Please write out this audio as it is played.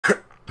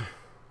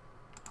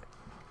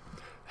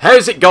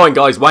How's it going,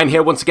 guys? Wayne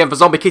here once again for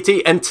Zombie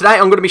Kitty, and today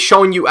I'm going to be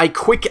showing you a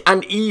quick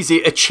and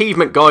easy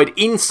achievement guide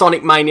in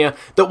Sonic Mania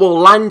that will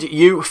land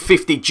you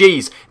 50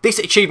 Gs. This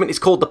achievement is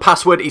called The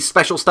Password is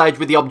Special Stage,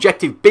 with the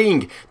objective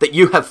being that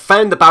you have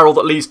found the barrel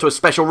that leads to a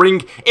special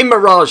ring in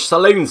Mirage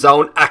Saloon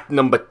Zone Act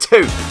number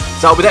 2.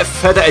 So without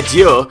further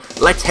ado,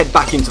 let's head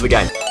back into the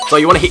game. So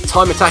you want to hit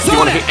time attack, you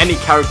want to hit any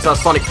character,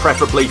 Sonic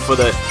preferably for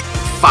the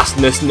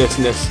fastness.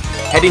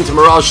 Head into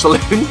Mirage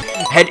Saloon,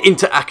 head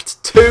into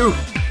Act 2.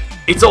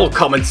 It's all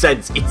common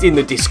sense, it's in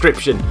the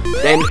description.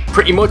 Then,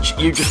 pretty much,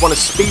 you just want to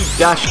speed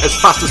dash as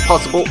fast as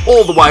possible,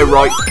 all the way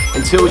right,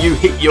 until you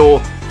hit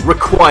your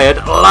required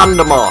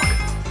landmark.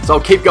 So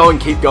keep going.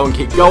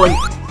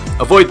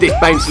 Avoid this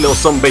bouncy little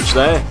sumbitch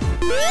there.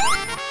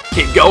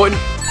 Keep going.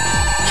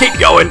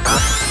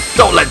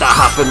 Don't let that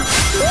happen.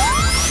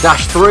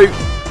 Dash through,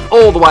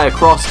 all the way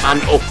across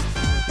and up.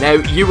 Now,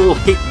 you will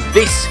hit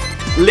this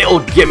little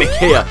gimmick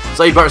here.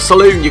 So you've got a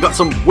saloon, you've got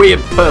some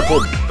weird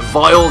purple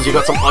vials, you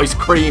got some ice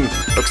cream,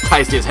 looks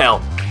tasty as hell.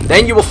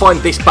 Then you will find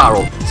this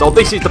barrel. So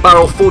this is the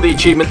barrel for the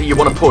achievement that you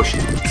want to push.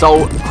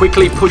 So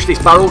quickly push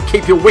this barrel,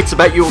 keep your wits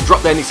about you, will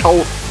drop down this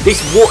hole. This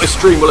water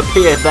stream will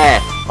appear there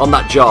on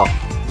that jar.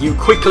 You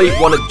quickly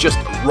want to just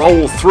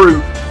roll through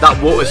that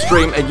water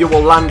stream and you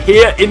will land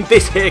here in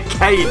this here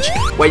cage,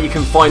 where you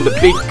can find the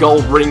big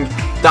gold ring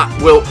that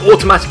will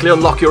automatically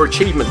unlock your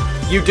achievement.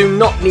 You do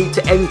not need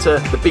to enter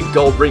the big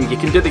gold ring. You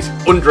can do this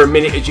under a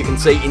minute, as you can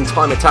see, in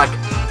time attack.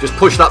 Just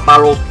push that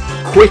barrel,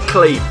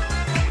 quickly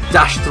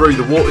dash through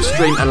the water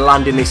stream and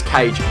land in this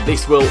cage.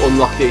 This will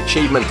unlock the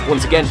achievement.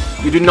 Once again,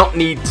 you do not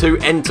need to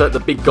enter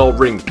the big gold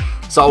ring.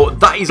 So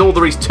that is all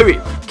there is to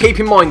it. Keep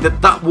in mind that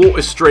that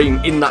water stream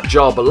in that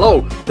jar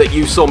below that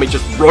you saw me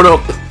just run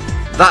up,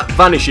 that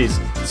vanishes.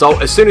 So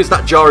as soon as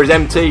that jar is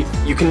empty,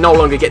 you can no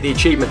longer get the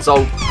achievement.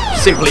 So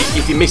simply,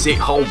 if you miss it,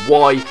 hold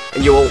Y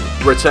and you will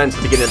return to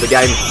the beginning of the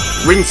game.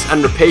 Rinse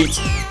and repeat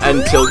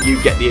until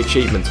you get the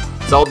achievement.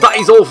 So that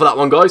is all for that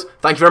one, guys.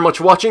 Thank you very much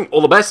for watching.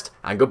 All the best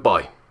and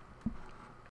goodbye.